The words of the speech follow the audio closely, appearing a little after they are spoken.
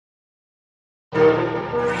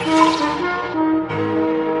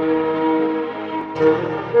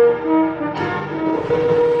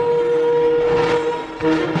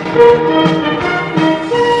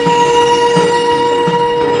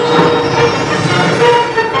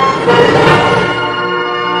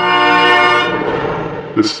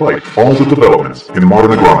Despite all the developments in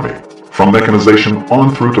modern agronomy, from mechanization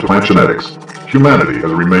on through to plant genetics, humanity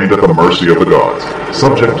has remained at the mercy of the gods,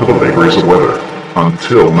 subject to the vagaries of weather,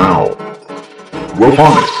 until now.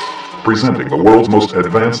 Hydroponics, presenting the world's most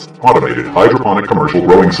advanced automated hydroponic commercial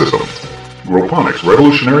growing system. Hydroponics'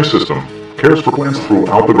 revolutionary system cares for plants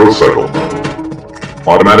throughout the growth cycle.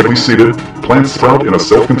 Automatically seeded, plants sprout in a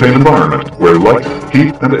self-contained environment where light,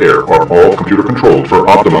 heat, and air are all computer-controlled for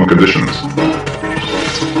optimum conditions.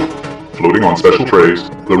 Floating on special trays,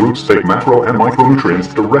 the roots take macro and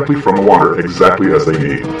micronutrients directly from the water exactly as they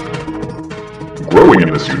need. Growing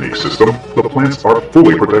in this unique system, the plants are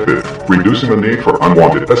fully protected, reducing the need for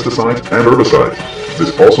unwanted pesticides and herbicides.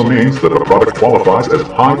 This also means that the product qualifies as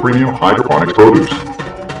high-premium hydroponics produce.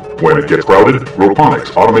 When it gets crowded,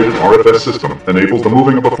 Hydroponics' automated RFS system enables the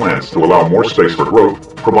moving of the plants to allow more space for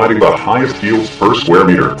growth, providing the highest yields per square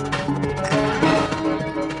meter.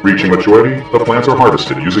 Reaching maturity, the plants are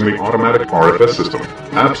harvested using the automatic RFS system,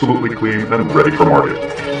 absolutely clean and ready for market.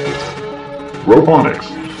 Hydroponics,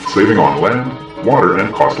 saving on land, water,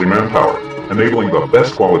 and costly manpower, enabling the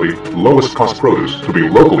best quality, lowest cost produce to be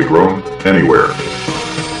locally grown anywhere.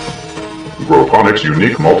 Hydroponics'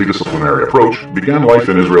 unique multidisciplinary approach began life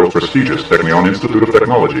in Israel's prestigious Technion Institute of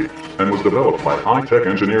Technology and was developed by high-tech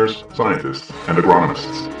engineers, scientists, and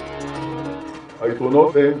agronomists.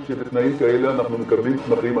 היתרונות הם שבתנאים כאלה אנחנו מקבלים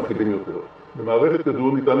צמחים אחידים יותר. במערכת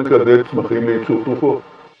כזו ניתן לקדד צמחים לייצור תרופות.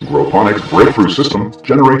 Hydroponics' breakthrough system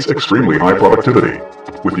generates extremely high productivity.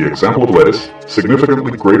 With the example of lettuce,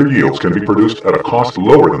 significantly greater yields can be produced at a cost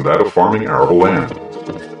lower than that of farming arable land.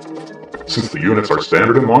 Since the units are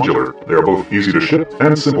standard and modular, they are both easy to ship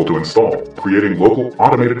and simple to install, creating local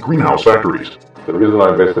automated greenhouse factories. The reason I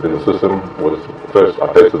invested in the system was, first, I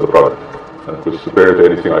tasted the product, and it was superior to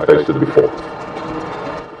anything I tasted before.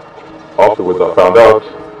 Afterwards, I found out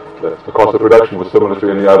that the cost of production was similar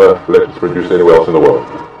to any other lettuce produced anywhere else in the world.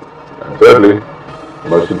 And thirdly,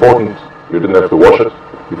 most important, you didn't have to wash it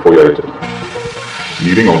before you ate it.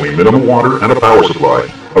 Needing only minimal water and a power supply,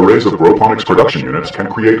 arrays of Hydroponics production units can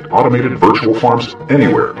create automated virtual farms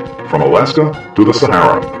anywhere, from Alaska to the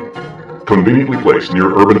Sahara. Conveniently placed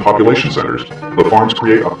near urban population centers, the farms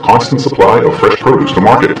create a constant supply of fresh produce to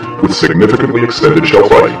market with significantly extended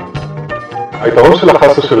shelf life. היתרון של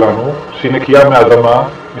החסה שלנו, שהיא נקייה מאדמה,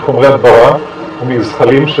 מחומרי הדברה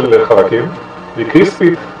ומזחלים של חרקים, והיא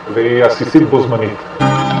קריספית והיא עסיסית בו זמנית.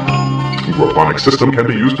 Hydroponics system can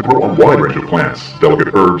be used to grow a wide range of plants, delicate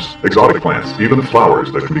herbs, exotic plants, even flowers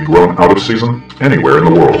that can be grown out of season anywhere in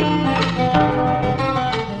the world.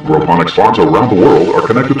 Hydroponics farms around the world are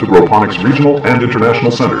connected to Hydroponics regional and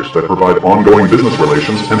international centers that provide ongoing business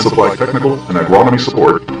relations and supply technical and agronomy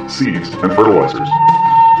support, seeds, and fertilizers.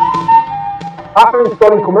 After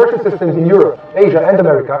installing commercial systems in Europe, Asia, and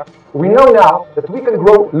America, we know now that we can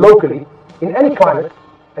grow locally in any climate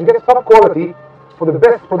and get top quality for the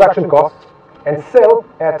best production costs and sell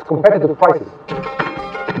at competitive prices.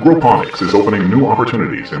 Hydroponics is opening new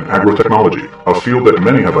opportunities in agrotechnology, a field that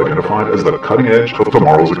many have identified as the cutting edge of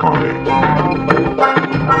tomorrow's economy.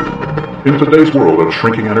 In today's world of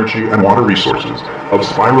shrinking energy and water resources, of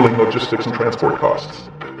spiraling logistics and transport costs,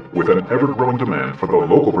 with an ever-growing demand for the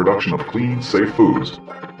local production of clean, safe foods,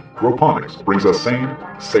 Hydroponics brings a sane,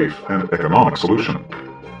 safe, and economic solution.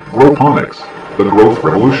 Hydroponics, the growth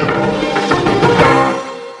revolution.